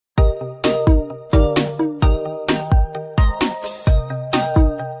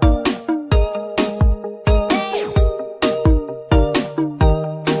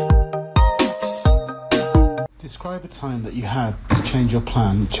time that you had to change your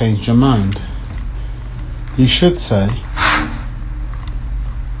plan changed your mind? You should say,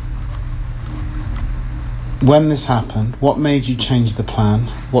 when this happened, what made you change the plan,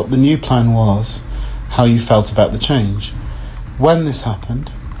 what the new plan was, how you felt about the change. When this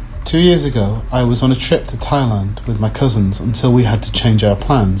happened, 2 years ago, I was on a trip to Thailand with my cousins until we had to change our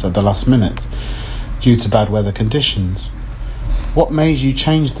plans at the last minute due to bad weather conditions. What made you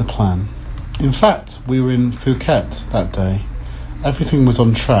change the plan? In fact, we were in Phuket that day. Everything was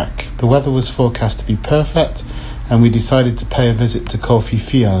on track. The weather was forecast to be perfect, and we decided to pay a visit to Koh Phi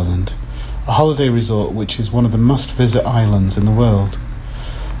Phi Island, a holiday resort which is one of the must-visit islands in the world.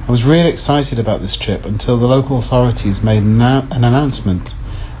 I was really excited about this trip until the local authorities made an announcement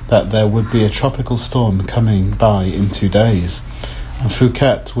that there would be a tropical storm coming by in 2 days, and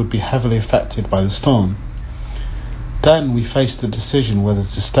Phuket would be heavily affected by the storm. Then we faced the decision whether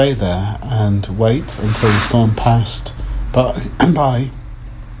to stay there and wait until the storm passed by,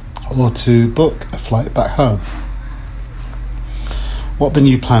 or to book a flight back home. What the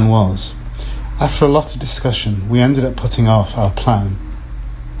new plan was. After a lot of discussion, we ended up putting off our plan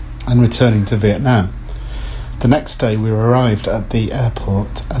and returning to Vietnam. The next day we arrived at the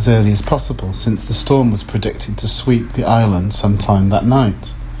airport as early as possible, since the storm was predicted to sweep the island sometime that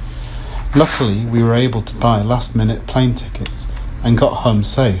night. Luckily, we were able to buy last-minute plane tickets and got home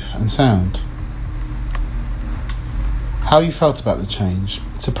safe and sound. How you felt about the change?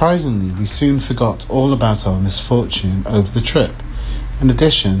 Surprisingly, we soon forgot all about our misfortune over the trip. In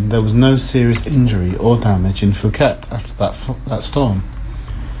addition, there was no serious injury or damage in Phuket after that storm.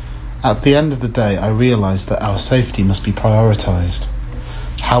 At the end of the day, I realised that our safety must be prioritised.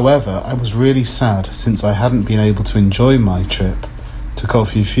 However, I was really sad since I hadn't been able to enjoy my trip to Koh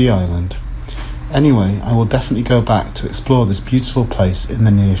Phi Phi Island. Anyway, I will definitely go back to explore this beautiful place in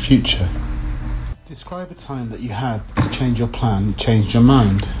the near future. Describe a time that you had to change your plan changed your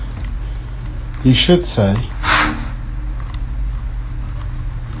mind. You should say,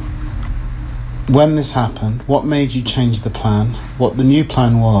 when this happened, what made you change the plan, what the new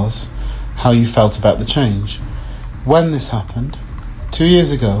plan was, how you felt about the change. When this happened, 2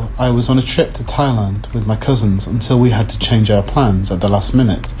 years ago, I was on a trip to Thailand with my cousins until we had to change our plans at the last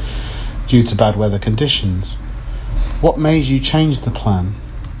minute due to bad weather conditions. What made you change the plan?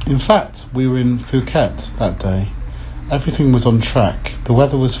 In fact, we were in Phuket that day. Everything was on track. The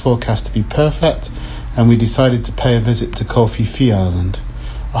weather was forecast to be perfect, and we decided to pay a visit to Koh Phi Phi Island,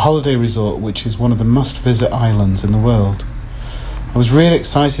 a holiday resort which is one of the must-visit islands in the world. I was really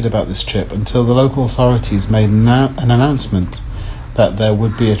excited about this trip until the local authorities made an announcement that there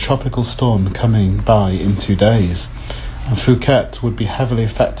would be a tropical storm coming by in 2 days, and Phuket would be heavily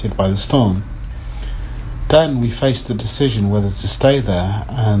affected by the storm. Then we faced the decision whether to stay there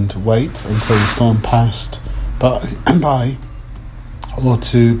and wait until the storm passed by, or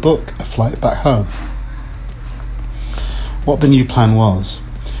to book a flight back home. What the new plan was.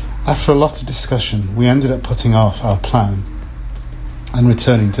 After a lot of discussion, we ended up putting off our plan and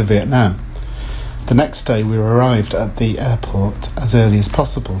returning to Vietnam. The next day we arrived at the airport as early as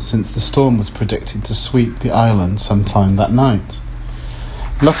possible, since the storm was predicted to sweep the island sometime that night.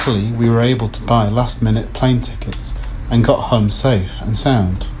 Luckily, we were able to buy last-minute plane tickets and got home safe and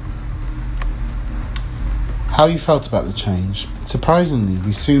sound. How you felt about the change? Surprisingly,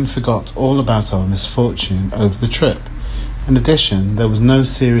 we soon forgot all about our misfortune over the trip. In addition, there was no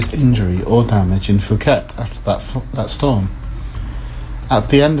serious injury or damage in Phuket after that storm. At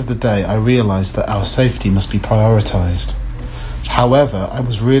the end of the day, I realised that our safety must be prioritised. However, I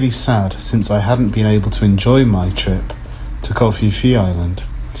was really sad since I hadn't been able to enjoy my trip to Koh Phi Phi Island.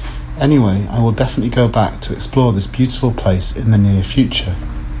 Anyway, I will definitely go back to explore this beautiful place in the near future.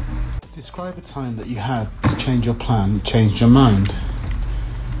 Describe a time that you had to change your plan changed your mind.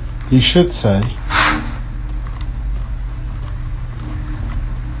 You should say,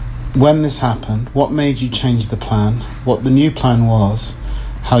 when this happened, what made you change the plan, what the new plan was,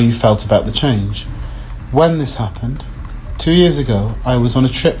 how you felt about the change. When this happened, 2 years ago, I was on a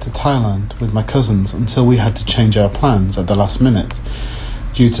trip to Thailand with my cousins until we had to change our plans at the last minute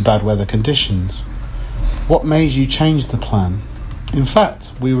due to bad weather conditions. What made you change the plan? In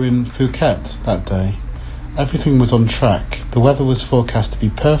fact, we were in Phuket that day. Everything was on track. The weather was forecast to be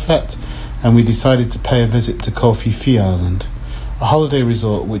perfect, and we decided to pay a visit to Koh Phi Phi Island, a holiday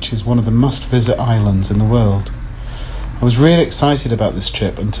resort which is one of the must-visit islands in the world. I was really excited about this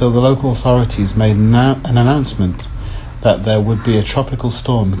trip until the local authorities made an announcement that there would be a tropical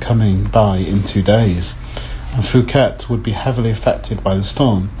storm coming by in 2 days, and Phuket would be heavily affected by the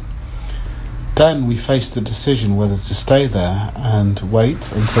storm. Then we faced the decision whether to stay there and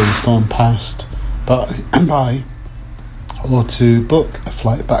wait until the storm passed by, or to book a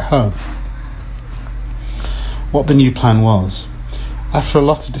flight back home. What the new plan was. After a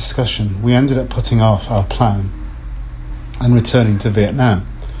lot of discussion, we ended up putting off our plan and returning to Vietnam.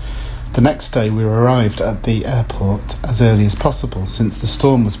 The next day we arrived at the airport as early as possible, since the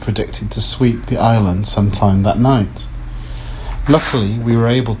storm was predicted to sweep the island sometime that night. Luckily, we were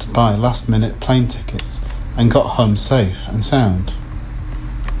able to buy last-minute plane tickets and got home safe and sound.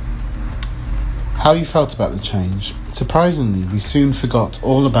 How you felt about the change? Surprisingly, we soon forgot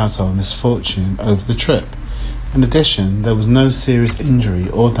all about our misfortune over the trip. In addition, there was no serious injury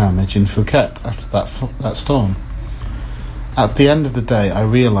or damage in Phuket after that storm. At the end of the day, I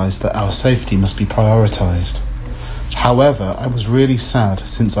realised that our safety must be prioritised. However, I was really sad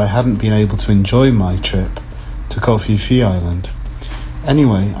since I hadn't been able to enjoy my trip to Koh Phi Island.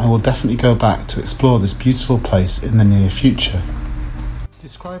 Anyway, I will definitely go back to explore this beautiful place in the near future.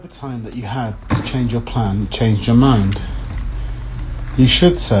 Describe a time that you had to change your plan, changed your mind. You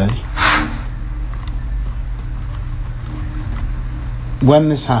should say, when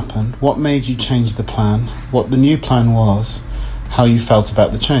this happened, what made you change the plan, what the new plan was, how you felt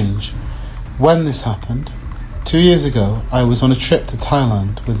about the change. When this happened, 2 years ago, I was on a trip to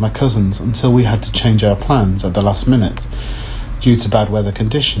Thailand with my cousins until we had to change our plans at the last minute due to bad weather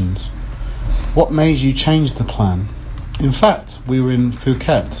conditions. What made you change the plan? In fact, we were in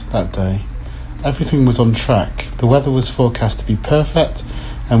Phuket that day. Everything was on track. The weather was forecast to be perfect,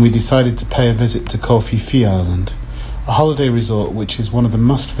 and we decided to pay a visit to Koh Phi Island, a holiday resort which is one of the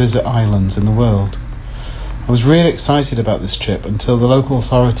must-visit islands in the world. I was really excited about this trip until the local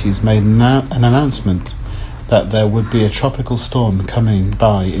authorities made an announcement that there would be a tropical storm coming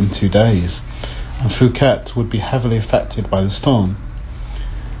by in 2 days, and Phuket would be heavily affected by the storm.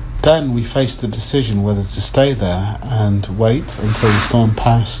 Then we faced the decision whether to stay there and wait until the storm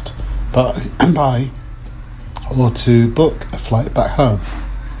passed by, or to book a flight back home.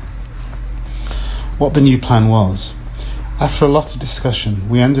 What the new plan was. After a lot of discussion,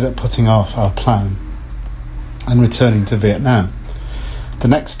 we ended up putting off our plan and returning to Vietnam. The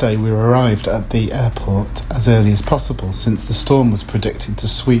next day we arrived at the airport as early as possible, since the storm was predicted to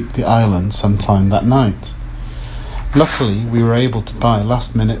sweep the island sometime that night. Luckily, we were able to buy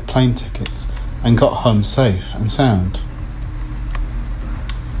last-minute plane tickets and got home safe and sound.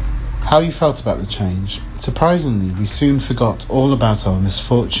 How you felt about the change? Surprisingly, we soon forgot all about our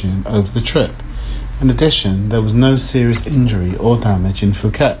misfortune over the trip. In addition, there was no serious injury or damage in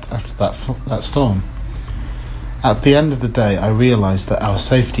Phuket after that storm. At the end of the day, I realised that our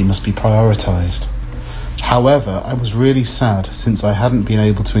safety must be prioritised. However, I was really sad since I hadn't been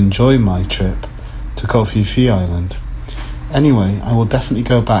able to enjoy my trip to Koh Phi Island. Anyway, I will definitely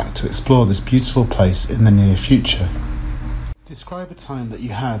go back to explore this beautiful place in the near future. Describe a time that you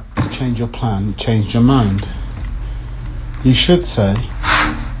had to change your plan, changed your mind. You should say,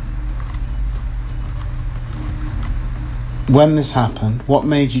 when this happened, what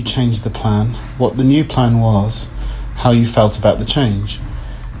made you change the plan, what the new plan was, how you felt about the change.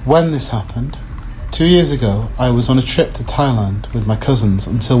 When this happened, 2 years ago, I was on a trip to Thailand with my cousins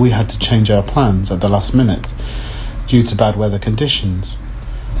until we had to change our plans at the last minute due to bad weather conditions.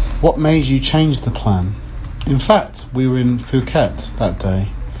 What made you change the plan? In fact, we were in Phuket that day.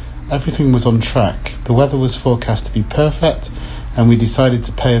 Everything was on track. The weather was forecast to be perfect, and we decided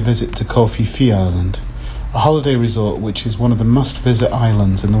to pay a visit to Koh Phi Island, a holiday resort which is one of the must-visit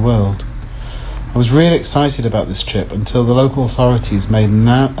islands in the world. I was really excited about this trip until the local authorities made an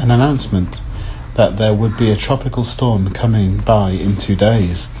announcement that there would be a tropical storm coming by in 2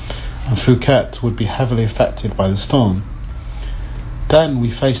 days, and Phuket would be heavily affected by the storm. Then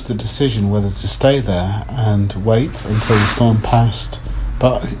we faced the decision whether to stay there and wait until the storm passed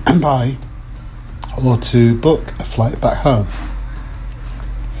by, or to book a flight back home.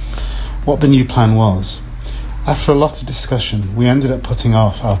 What the new plan was. After a lot of discussion, we ended up putting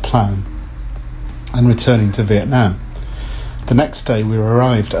off our plan and returning to Vietnam. The next day we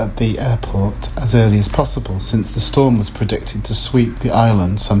arrived at the airport as early as possible, since the storm was predicted to sweep the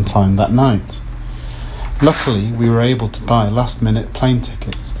island sometime that night. Luckily, we were able to buy last-minute plane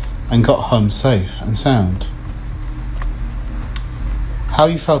tickets and got home safe and sound. How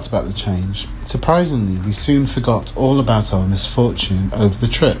you felt about the change? Surprisingly, we soon forgot all about our misfortune over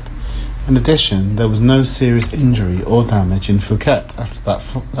the trip. In addition, there was no serious injury or damage in Phuket after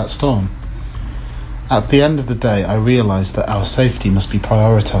that storm. At the end of the day, I realised that our safety must be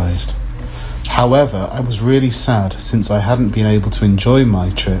prioritised. However, I was really sad since I hadn't been able to enjoy my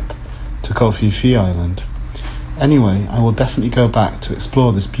trip to Koh Phi Island. Anyway, I will definitely go back to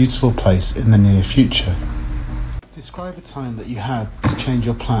explore this beautiful place in the near future. Describe a time that you had to change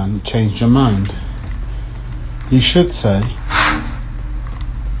your plan, changed your mind. You should say,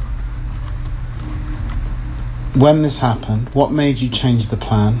 when this happened, what made you change the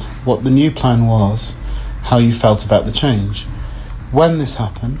plan, what the new plan was, how you felt about the change. When this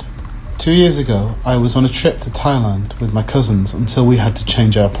happened, 2 years ago, I was on a trip to Thailand with my cousins until we had to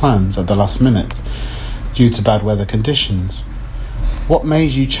change our plans at the last minute due to bad weather conditions. What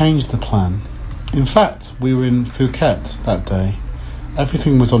made you change the plan? In fact, we were in Phuket that day.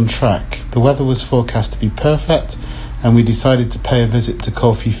 Everything was on track. The weather was forecast to be perfect, and we decided to pay a visit to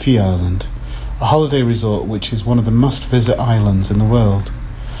Koh Phi Phi Island, a holiday resort which is one of the must-visit islands in the world.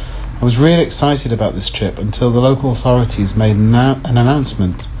 I was really excited about this trip until the local authorities made an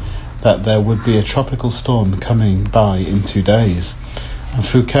announcement that there would be a tropical storm coming by in 2 days, and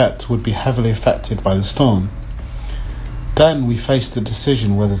Phuket would be heavily affected by the storm. Then we faced the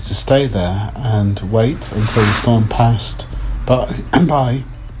decision whether to stay there and wait until the storm passed by,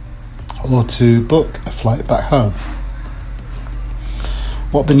 or to book a flight back home.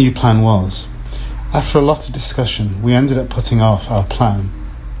 What the new plan was. After a lot of discussion, we ended up putting off our plan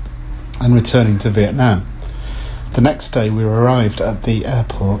and returning to Vietnam. The next day we arrived at the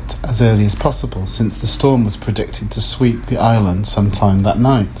airport as early as possible, since the storm was predicted to sweep the island sometime that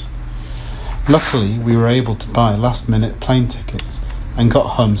night. Luckily, we were able to buy last-minute plane tickets and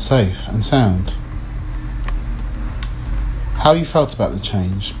got home safe and sound. How you felt about the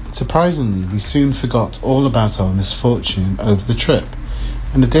change? Surprisingly, we soon forgot all about our misfortune over the trip.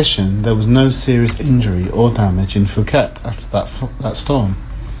 In addition, there was no serious injury or damage in Phuket after that storm.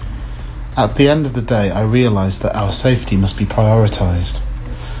 At the end of the day, I realised that our safety must be prioritised.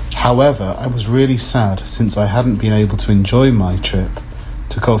 However, I was really sad since I hadn't been able to enjoy my trip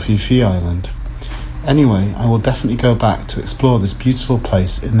to Koh Phi Phi Island. Anyway, I will definitely go back to explore this beautiful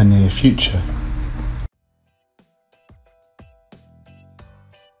place in the near future.